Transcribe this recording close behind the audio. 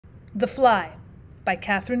The Fly by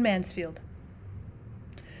Katherine Mansfield.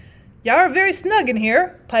 "Y'are very snug in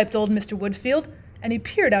here," piped old Mr. Woodfield, and he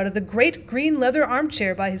peered out of the great green leather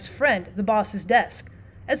armchair by his friend, the boss's desk,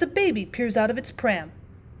 as a baby peers out of its pram.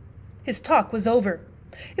 His talk was over.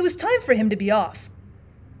 It was time for him to be off.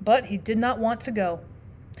 But he did not want to go.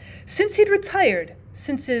 Since he'd retired,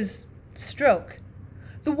 since his stroke,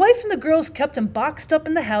 the wife and the girls kept him boxed up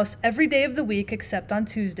in the house every day of the week except on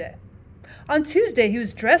Tuesday. On Tuesday, he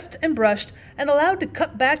was dressed and brushed and allowed to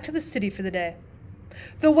cut back to the city for the day.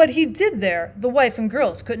 Though what he did there, the wife and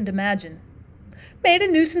girls couldn't imagine. Made a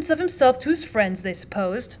nuisance of himself to his friends, they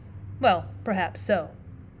supposed. Well, perhaps so.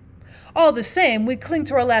 All the same, we cling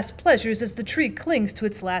to our last pleasures as the tree clings to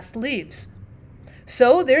its last leaves.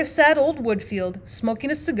 So there sat old Woodfield, smoking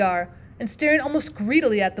a cigar and staring almost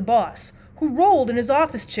greedily at the boss, who rolled in his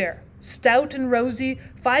office chair, stout and rosy,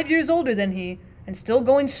 5 years older than he, and still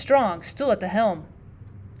going strong, still at the helm.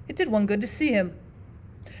 It did one good to see him.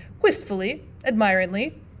 Wistfully,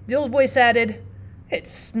 admiringly, the old voice added, "It's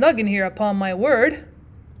snug in here, upon my word."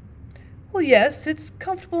 "Well, yes, it's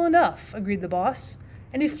comfortable enough," agreed the boss,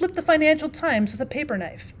 and he flipped the Financial Times with a paper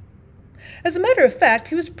knife. As a matter of fact,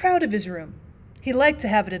 he was proud of his room. He liked to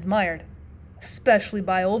have it admired, especially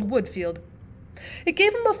by old Woodfield. It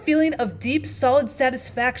gave him a feeling of deep, solid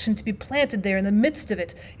satisfaction to be planted there in the midst of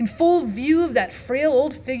it, in full view of that frail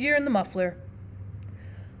old figure in the muffler.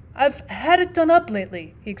 "I've had it done up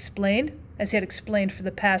lately," he explained, as he had explained for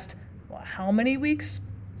the past, how many weeks?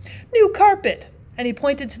 "New carpet," and he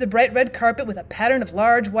pointed to the bright red carpet with a pattern of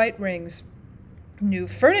large white rings. "New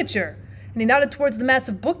furniture," and he nodded towards the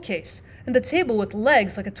massive bookcase and the table with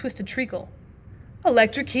legs like a twisted treacle.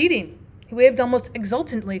 "Electric heating." He waved almost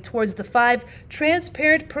exultantly towards the 5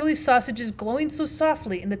 transparent pearly sausages glowing so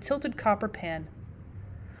softly in the tilted copper pan.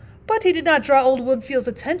 But he did not draw old Woodfield's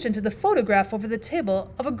attention to the photograph over the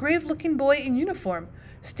table of a grave-looking boy in uniform,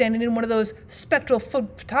 standing in one of those spectral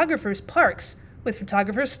photographers' parks, with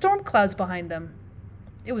photographers' storm clouds behind them.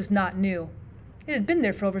 It was not new. It had been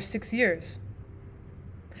there for over 6 years.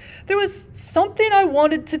 "There was something I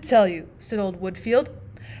wanted to tell you," said old Woodfield,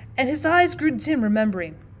 and his eyes grew dim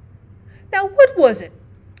remembering. "Now, what was it?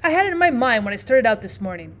 I had it in my mind when I started out this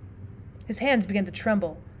morning." His hands began to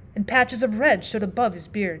tremble, and patches of red showed above his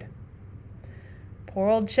beard. "Poor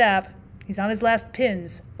old chap. He's on his last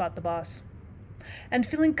pins," thought the boss. And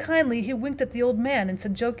feeling kindly, he winked at the old man and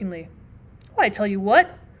said jokingly, "Well, I tell you what,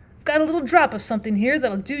 I've got a little drop of something here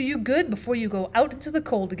that'll do you good before you go out into the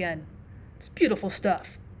cold again. It's beautiful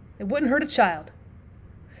stuff. It wouldn't hurt a child."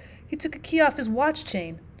 He took a key off his watch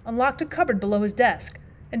chain, unlocked a cupboard below his desk,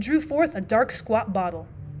 and drew forth a dark, squat bottle.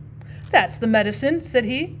 "That's the medicine," said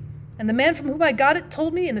he, "and the man from whom I got it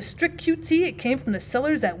told me in the strict QT it came from the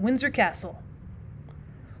cellars at Windsor Castle."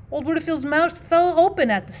 Old Woodfield's mouth fell open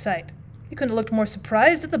at the sight. He couldn't have looked more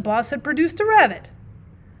surprised if the boss had produced a rabbit.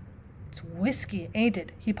 "It's whiskey, ain't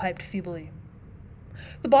it?" he piped feebly.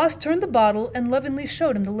 The boss turned the bottle and lovingly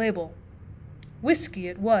showed him the label. Whiskey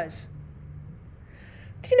it was.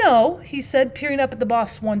 "Do you know," he said, peering up at the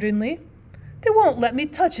boss wonderingly, "they won't let me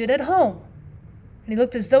touch it at home." And he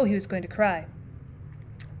looked as though he was going to cry.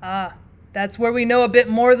 "Ah, that's where we know a bit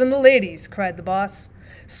more than the ladies," cried the boss,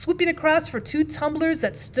 swooping across for 2 tumblers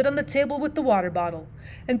that stood on the table with the water bottle,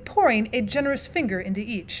 and pouring a generous finger into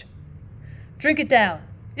each. "Drink it down.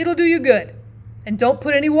 It'll do you good. And don't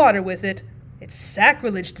put any water with it. It's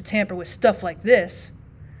sacrilege to tamper with stuff like this."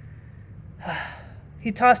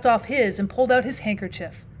 He tossed off his and pulled out his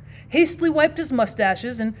handkerchief, hastily wiped his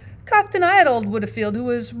mustaches, and cocked an eye at old Woodfield, who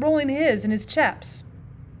was rolling his in his chaps.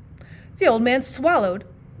 The old man swallowed,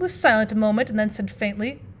 was silent a moment, and then said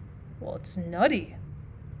faintly, "Well, it's nutty."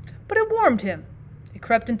 But it warmed him. It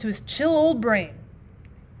crept into his chill old brain.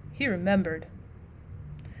 He remembered.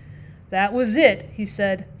 "That was it," he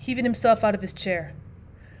said, heaving himself out of his chair.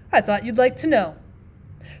 "I thought you'd like to know.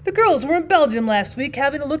 The girls were in Belgium last week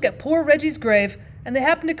having a look at poor Reggie's grave, and they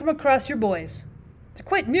happened to come across your boys. They're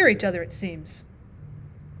quite near each other, it seems."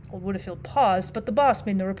 Old Woodfield paused, but the boss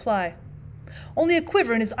made no reply. Only a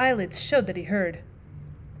quiver in his eyelids showed that he heard.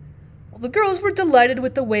 "Well, the girls were delighted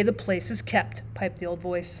with the way the place is kept," piped the old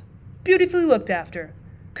voice. "Beautifully looked after.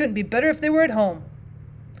 Couldn't be better if they were at home.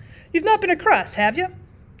 You've not been across, have you?"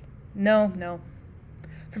 No.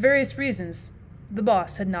 For various reasons, the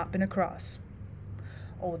boss had not been across.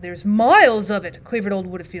 "Oh, there's miles of it," quavered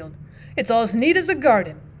old Woodfield. "It's all as neat as a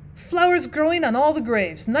garden. Flowers growing on all the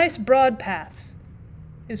graves, nice broad paths."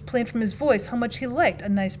 It was plain from his voice how much he liked a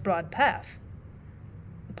nice broad path.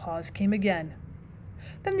 The pause came again.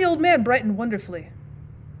 Then the old man brightened wonderfully.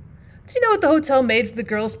 "Do you know what the hotel made for the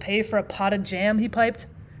girls pay for a pot of jam?" he piped.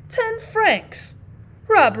 10 francs.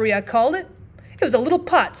 Robbery, I called it. It was a little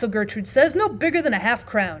pot, so Gertrude says, no bigger than a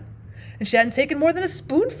half-crown. And she hadn't taken more than a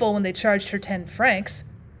spoonful when they charged her 10 francs.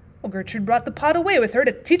 Well, Gertrude brought the pot away with her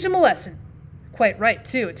to teach 'em a lesson. Quite right,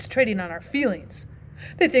 too. It's trading on our feelings.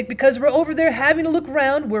 They think because we're over there having a look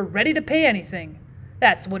round, we're ready to pay anything.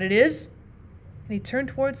 That's what it is. And he turned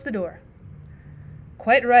towards the door.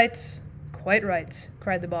 Quite right,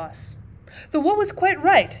 cried the boss. Though what was quite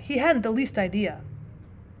right, he hadn't the least idea.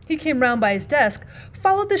 He came round by his desk,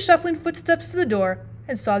 followed the shuffling footsteps to the door,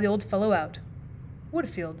 and saw the old fellow out.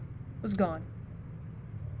 Woodfield was gone.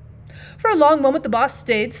 For a long moment the boss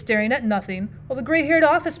stayed, staring at nothing, while the gray-haired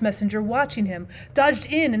office messenger, watching him, dodged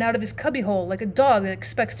in and out of his cubbyhole like a dog that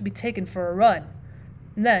expects to be taken for a run.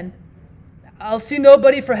 And then, "I'll see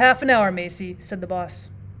nobody for half an hour, Macy," said the boss.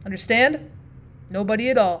 "Understand? Nobody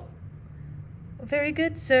at all." "Very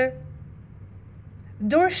good, sir." The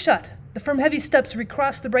door shut, the firm heavy steps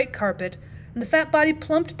recrossed the bright carpet, and the fat body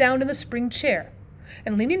plumped down in the spring chair,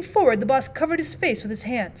 and leaning forward the boss covered his face with his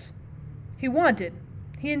hands. He wanted,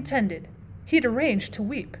 he intended, he had arranged to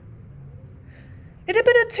weep. It had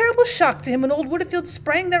been a terrible shock to him when old Woodfield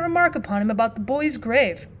sprang that remark upon him about the boy's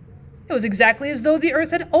grave. It was exactly as though the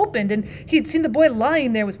earth had opened and he had seen the boy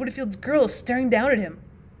lying there with Woodfield's girls staring down at him.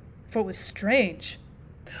 For it was strange.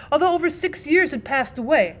 Although over 6 years had passed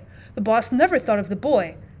away, the boss never thought of the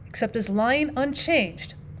boy, except as lying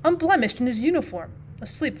unchanged, unblemished in his uniform,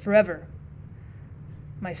 asleep forever.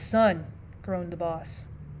 "My son," groaned the boss.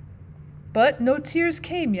 But no tears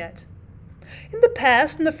came yet. In the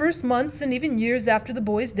past, in the first months and even years after the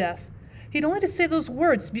boy's death, he had only to say those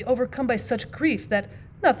words to be overcome by such grief that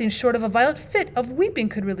nothing short of a violent fit of weeping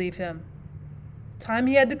could relieve him. Time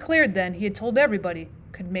he had declared then, he had told everybody,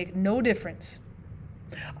 could make no difference.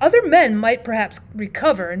 Other men might perhaps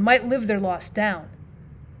recover and might live their loss down,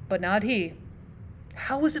 but not he.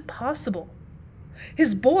 How was it possible?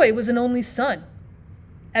 His boy was an only son.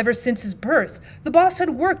 Ever since his birth, the boss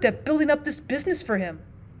had worked at building up this business for him.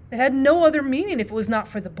 It had no other meaning if it was not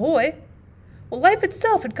for the boy. Well, life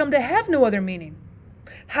itself had come to have no other meaning.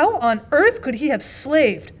 How on earth could he have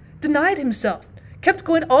slaved, denied himself, kept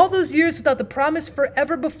going all those years without the promise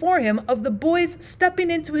forever before him of the boy's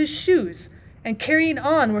stepping into his shoes and carrying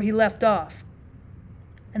on where he left off?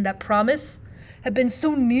 And that promise had been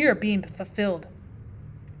so near being fulfilled.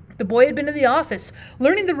 The boy had been in the office,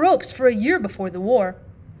 learning the ropes for a year before the war.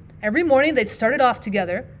 Every morning they'd started off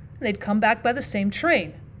together, and they'd come back by the same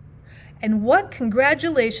train. And what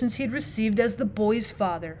congratulations he'd received as the boy's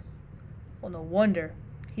father. Well, no wonder.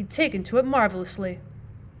 He'd taken to it marvelously.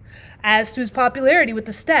 As to his popularity with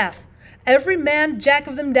the staff, every man jack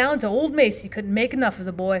of them down to old Macy couldn't make enough of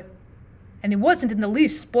the boy. And he wasn't in the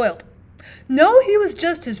least spoilt. No, he was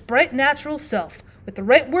just his bright natural self, with the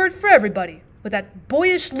right word for everybody, with that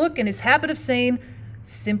boyish look and his habit of saying,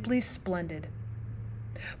 "Simply splendid."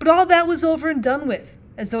 But all that was over and done with,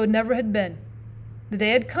 as though it never had been. The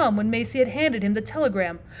day had come when Macy had handed him the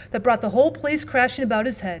telegram that brought the whole place crashing about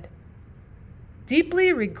his head.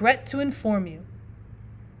 "Deeply regret to inform you."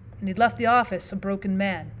 And he'd left the office a broken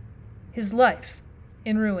man, his life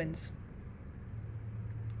in ruins.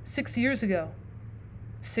 6 years ago.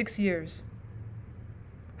 6 years.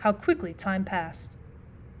 How quickly time passed.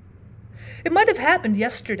 It might have happened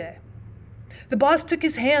yesterday. The boss took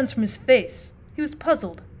his hands from his face. He was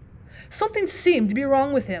puzzled. Something seemed to be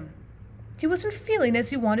wrong with him. He wasn't feeling as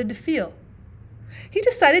he wanted to feel. He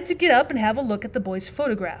decided to get up and have a look at the boy's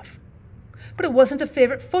photograph. But it wasn't a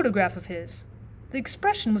favorite photograph of his. The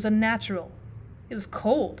expression was unnatural. It was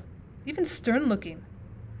cold, even stern-looking.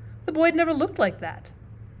 The boy had never looked like that.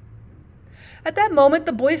 At that moment,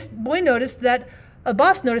 the boss noticed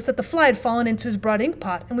that the fly had fallen into his broad ink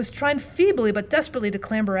pot and was trying feebly but desperately to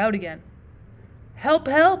clamber out again. "Help,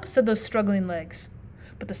 help," said those struggling legs.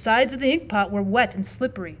 But the sides of the ink pot were wet and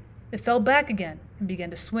slippery. It fell back again and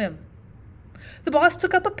began to swim. The boss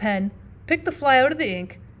took up a pen, picked the fly out of the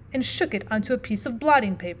ink, and shook it onto a piece of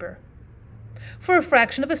blotting paper. For a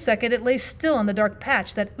fraction of a second it lay still on the dark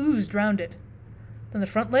patch that oozed round it. Then the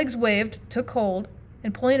front legs waved, took hold,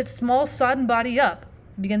 and pulling its small sodden body up,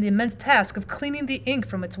 began the immense task of cleaning the ink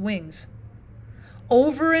from its wings.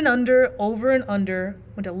 Over and under,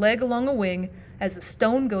 went a leg along a wing, as a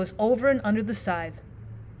stone goes over and under the scythe.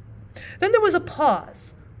 Then there was a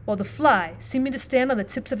pause, while the fly, seeming to stand on the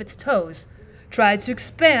tips of its toes, tried to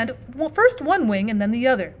expand first one wing and then the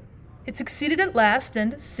other. It succeeded at last,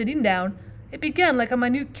 and, sitting down, it began like a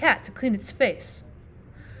minute cat to clean its face.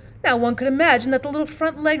 Now one could imagine that the little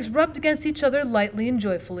front legs rubbed against each other lightly and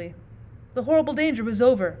joyfully. The horrible danger was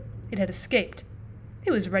over. It had escaped.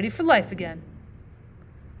 It was ready for life again.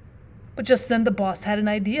 But just then the boss had an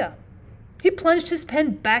idea. He plunged his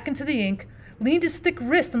pen back into the ink, leaned his thick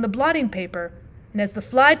wrist on the blotting paper, and as the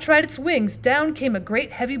fly tried its wings, down came a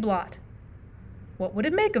great heavy blot. What would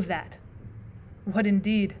it make of that? What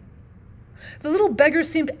indeed? The little beggar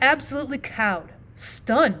seemed absolutely cowed,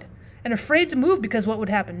 stunned, and afraid to move because what would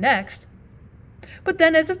happen next. But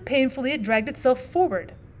then, as if painfully, it dragged itself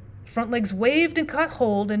forward. The front legs waved and caught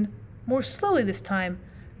hold, and more slowly this time,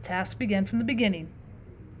 the task began from the beginning.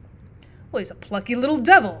 Well, he's a plucky little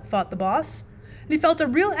devil, thought the boss, and he felt a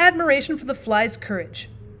real admiration for the fly's courage.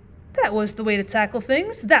 That was the way to tackle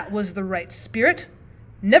things. That was the right spirit.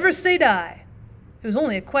 Never say die. It was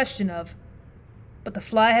only a question of. But the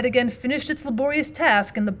fly had again finished its laborious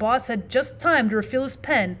task, and the boss had just time to refill his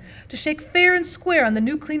pen to shake fair and square on the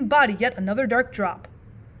new clean body yet another dark drop.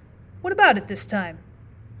 What about it this time?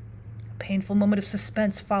 A painful moment of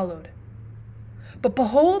suspense followed. But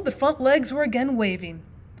behold, the front legs were again waving.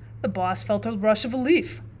 The boss felt a rush of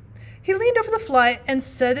relief. He leaned over the fly and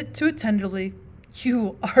said to it tenderly,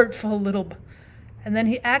 "You artful little And then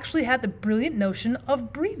he actually had the brilliant notion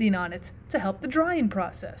of breathing on it to help the drying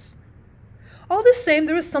process. All the same,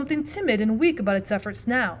 there was something timid and weak about its efforts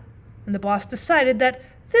now, and the boss decided that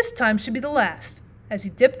this time should be the last, as he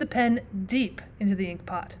dipped the pen deep into the ink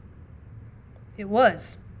pot. It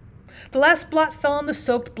was. The last blot fell on the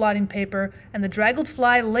soaked blotting paper, and the draggled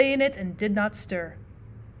fly lay in it and did not stir.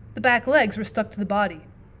 The back legs were stuck to the body.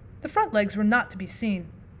 The front legs were not to be seen.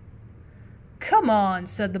 "Come on,"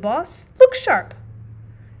 said the boss. "Look sharp."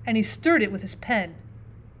 And he stirred it with his pen,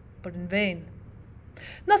 but in vain.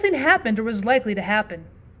 Nothing happened or was likely to happen.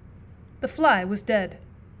 The fly was dead.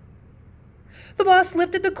 The boss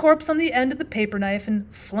lifted the corpse on the end of the paper knife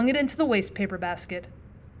and flung it into the waste paper basket.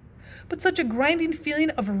 But such a grinding feeling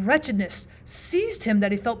of wretchedness seized him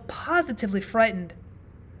that he felt positively frightened.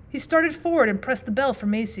 He started forward and pressed the bell for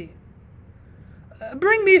Macy.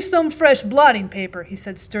 "Bring me some fresh blotting paper," he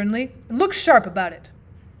said sternly, "and look sharp about it."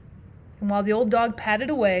 And while the old dog padded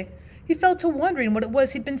away, he fell to wondering what it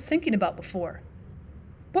was he'd been thinking about before.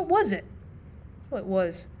 What was it? Well, it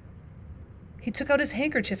was. He took out his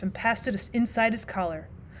handkerchief and passed it inside his collar.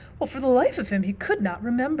 Well, for the life of him, he could not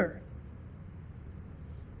remember.